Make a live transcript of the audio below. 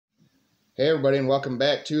Hey everybody, and welcome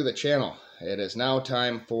back to the channel. It is now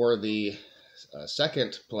time for the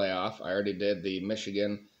second playoff. I already did the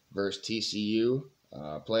Michigan versus TCU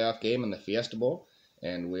playoff game in the Fiesta Bowl,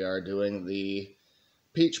 and we are doing the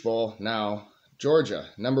Peach Bowl now. Georgia,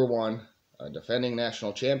 number one, defending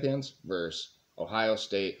national champions, versus Ohio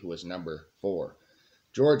State, who is number 4.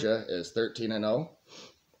 Georgia is 13-0,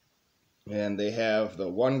 and they have the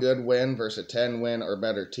one good win versus a 10-win or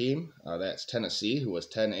better team. That's Tennessee, who was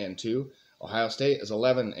 10-2. Ohio State is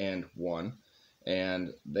 11-1,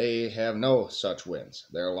 and they have no such wins.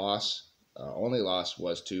 Their only loss,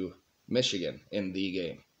 was to Michigan in the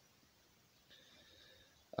game.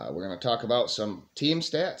 We're going to talk about some team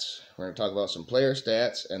stats. We're going to talk about some player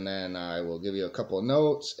stats, and then I will give you a couple of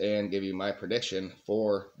notes and give you my prediction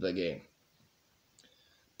for the game.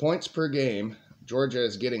 Points per game, Georgia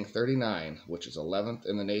is getting 39, which is 11th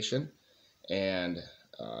in the nation, and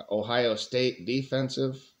Ohio State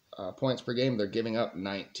defensive points per game, they're giving up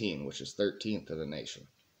 19, which is 13th in the nation.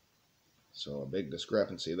 So a big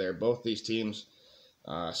discrepancy there. Both these teams,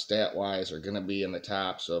 stat-wise, are going to be in the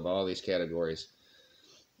tops of all these categories,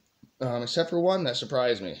 except for one that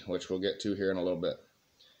surprised me, which we'll get to here in a little bit.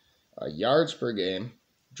 Yards per game,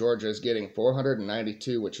 Georgia is getting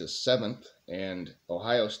 492, which is 7th, and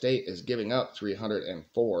Ohio State is giving up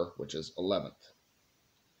 304, which is 11th.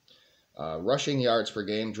 Rushing yards per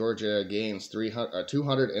game, Georgia gains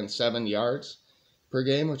 207 yards per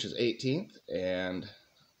game, which is 18th, and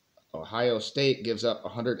Ohio State gives up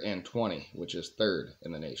 120, which is 3rd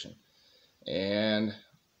in the nation. And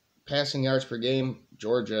passing yards per game,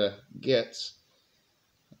 Georgia gets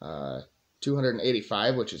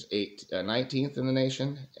 285, which is 19th in the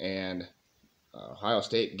nation, and Ohio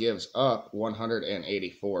State gives up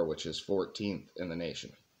 184, which is 14th in the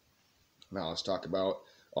nation. Now let's talk about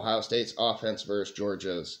Ohio State's offense versus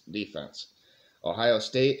Georgia's defense. Ohio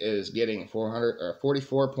State is getting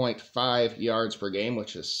 44.5 yards per game,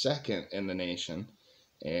 which is 2nd in the nation,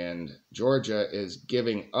 and Georgia is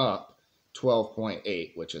giving up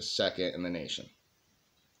 12.8, which is 2nd in the nation.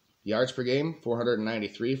 Yards per game,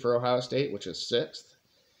 493 for Ohio State, which is 6th,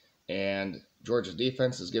 and Georgia's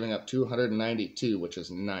defense is giving up 292, which is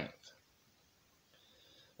 9th.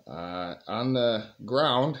 On the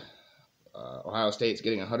ground, Ohio State's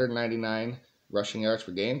getting 199 rushing yards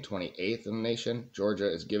per game, 28th in the nation. Georgia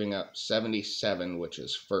is giving up 77, which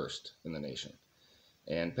is 1st in the nation.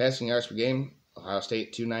 And passing yards per game, Ohio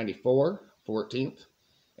State 294, 14th.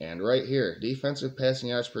 And right here, defensive passing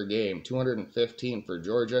yards per game, 215 for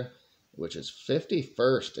Georgia, which is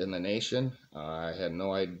 51st in the nation. I had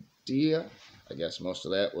no idea. I guess most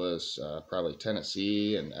of that was probably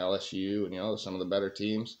Tennessee and LSU and, some of the better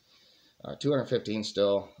teams. 215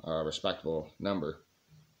 still a respectable number.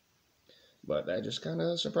 But that just kind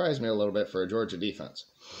of surprised me a little bit for a Georgia defense.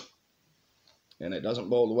 And it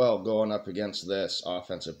doesn't bode well going up against this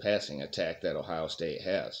offensive passing attack that Ohio State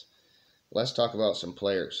has. Let's talk about some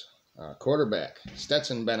players. Quarterback,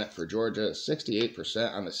 Stetson Bennett for Georgia,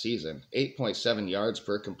 68% on the season, 8.7 yards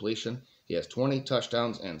per completion. He has 20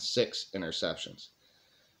 touchdowns and 6 interceptions.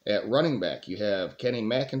 At running back, you have Kenny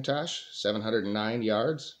McIntosh, 709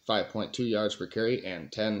 yards, 5.2 yards per carry,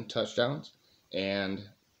 and 10 touchdowns. And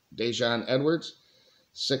Daijun Edwards,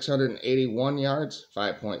 681 yards,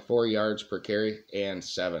 5.4 yards per carry, and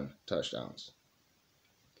 7 touchdowns.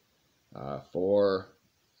 For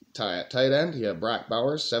tight end, you have Brock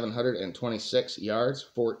Bowers, 726 yards,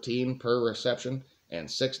 14 per reception, and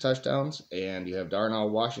 6 touchdowns. And you have Darnell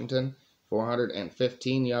Washington,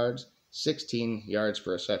 415 yards, 16 yards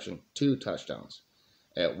per reception, 2 touchdowns.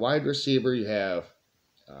 At wide receiver, you have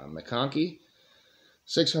McConkey,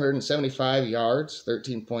 675 yards,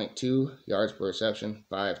 13.2 yards per reception,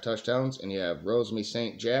 5 touchdowns. And you have Rosemary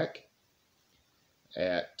St. Jack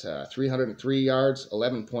at 303 yards,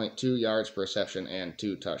 11.2 yards per reception, and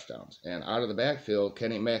 2 touchdowns. And out of the backfield,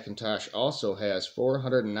 Kenny McIntosh also has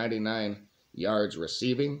 499 yards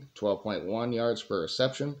receiving, 12.1 yards per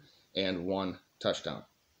reception, and 1 touchdown.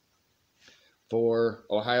 For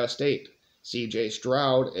Ohio State, C.J.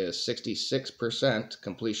 Stroud is 66%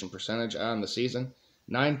 completion percentage on the season,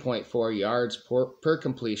 9.4 yards per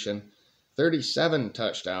completion, 37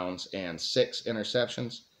 touchdowns, and 6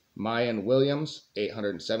 interceptions. Mayan Williams,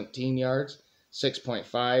 817 yards,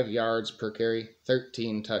 6.5 yards per carry,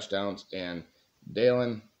 13 touchdowns. And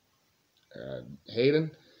Dalen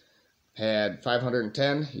Hayden had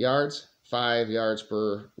 510 yards, 5 yards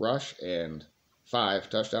per rush, and 5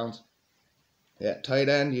 touchdowns. At tight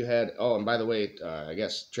end, you had, and by the way, I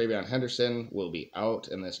guess Travion Henderson will be out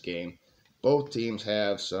in this game. Both teams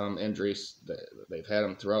have some injuries. They've had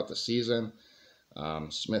them throughout the season.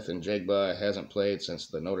 Smith and Jigba hasn't played since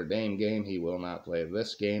the Notre Dame game. He will not play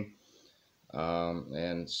this game.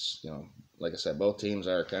 And, like I said, both teams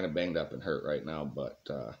are kind of banged up and hurt right now. But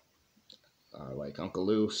like Uncle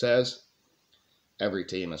Lou says, every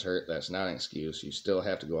team is hurt. That's not an excuse. You still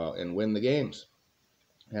have to go out and win the games.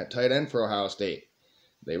 At tight end for Ohio State,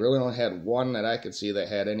 they really only had one that I could see that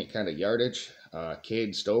had any kind of yardage.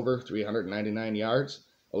 Cade Stover, 399 yards,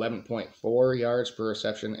 11.4 yards per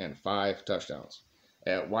reception, and 5 touchdowns.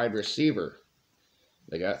 At wide receiver,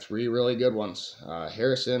 they got 3 really good ones.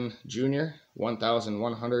 Harrison Jr.,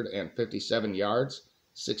 1,157 yards,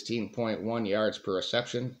 16.1 yards per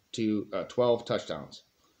reception, 12 touchdowns.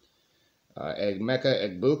 Egmeka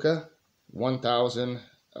Egbuka,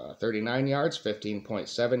 1,039 yards,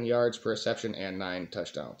 15.7 yards per reception, and 9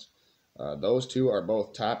 touchdowns. Those two are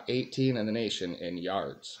both top 18 in the nation in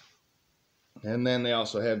yards. And then they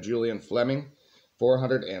also have Julian Fleming,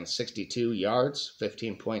 462 yards,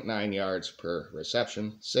 15.9 yards per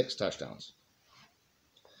reception, 6 touchdowns.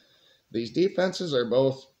 These defenses are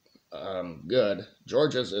both good.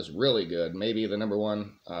 Georgia's is really good, maybe the number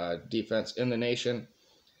one defense in the nation.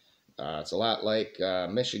 It's a lot like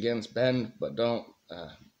Michigan's bend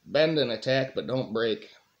and attack, but don't break.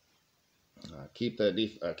 Keep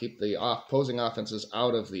the opposing offenses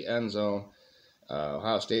out of the end zone.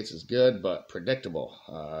 Ohio State's is good, but predictable.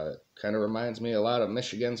 Kind of reminds me a lot of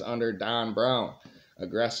Michigan's under Don Brown.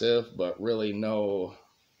 Aggressive, but really no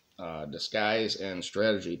disguise and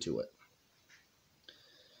strategy to it.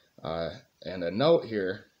 And a note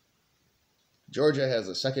here, Georgia has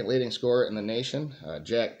the second leading scorer in the nation,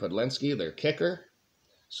 Jack Podlinski, their kicker.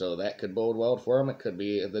 So that could bode well for him. It could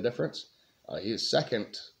be the difference. He's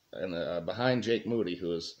second behind Jake Moody,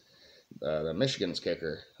 who is the Michigan's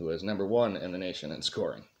kicker, who is number 1 in the nation in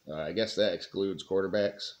scoring. I guess that excludes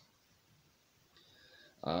quarterbacks.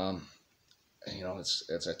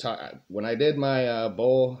 It's a tough. When I did my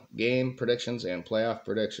bowl game predictions and playoff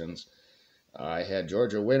predictions, I had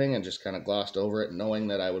Georgia winning and just kind of glossed over it, knowing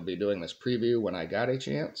that I would be doing this preview when I got a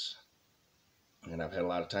chance. And I've had a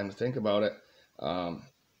lot of time to think about it.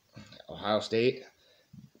 Ohio State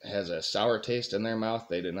has a sour taste in their mouth.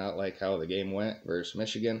 They did not like how the game went versus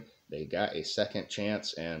Michigan. They got a second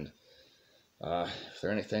chance, and if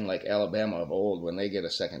they're anything like Alabama of old, when they get a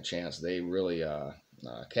second chance, they really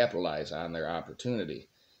capitalize on their opportunity.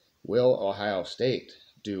 Will Ohio State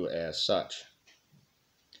do as such?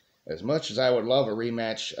 As much as I would love a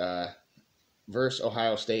rematch versus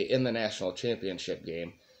Ohio State in the national championship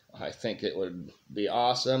game, I think it would be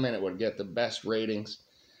awesome and it would get the best ratings.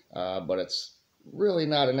 But it's really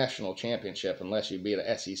not a national championship unless you beat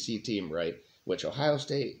an SEC team, right? Which Ohio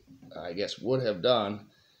State, I guess, would have done.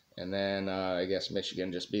 And then I guess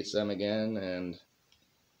Michigan just beats them again. And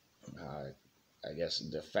I guess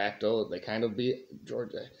de facto they kind of beat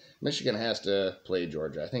Georgia. Michigan has to play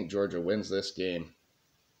Georgia. I think Georgia wins this game.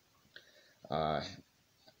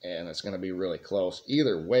 And it's going to be really close.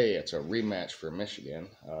 Either way, it's a rematch for Michigan.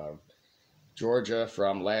 Georgia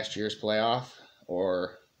from last year's playoff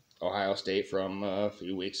or Ohio State from a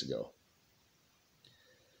few weeks ago.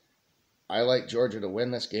 I like Georgia to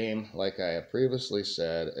win this game. Like I have previously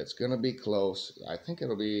said, it's going to be close. I think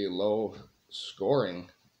it'll be low scoring,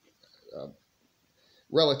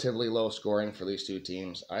 relatively low scoring for these two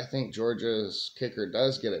teams. I think Georgia's kicker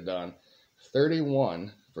does get it done.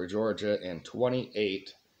 31 for Georgia and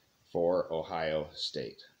 28 for Ohio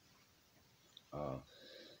State.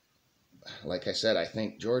 Like I said, I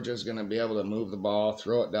think Georgia's going to be able to move the ball,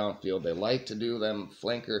 throw it downfield. They like to do them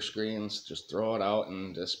flanker screens, just throw it out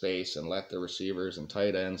into space and let the receivers and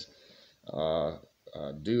tight ends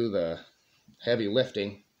do the heavy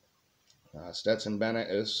lifting. Stetson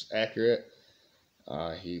Bennett is accurate.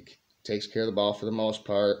 He takes care of the ball for the most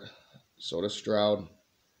part. So does Stroud.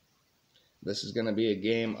 This is going to be a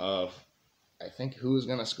game of, I think, who's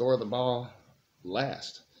going to score the ball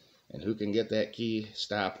last and who can get that key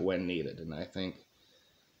stop when needed. And I think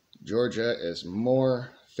Georgia is more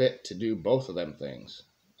fit to do both of them things.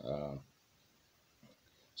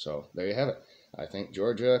 So there you have it. I think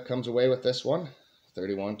Georgia comes away with this one,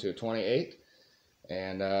 31-28.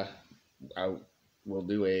 And I will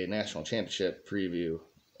do a national championship preview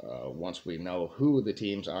once we know who the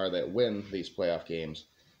teams are that win these playoff games.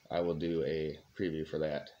 I will do a preview for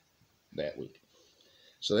that week.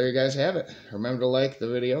 So there you guys have it. Remember to like the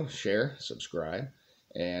video, share, subscribe,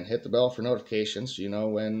 and hit the bell for notifications so you know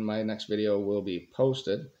when my next video will be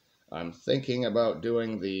posted. I'm thinking about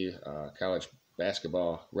doing the college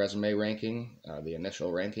basketball resume ranking, the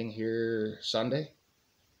initial ranking here Sunday.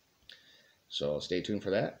 So stay tuned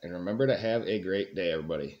for that. And remember to have a great day,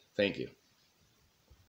 everybody. Thank you.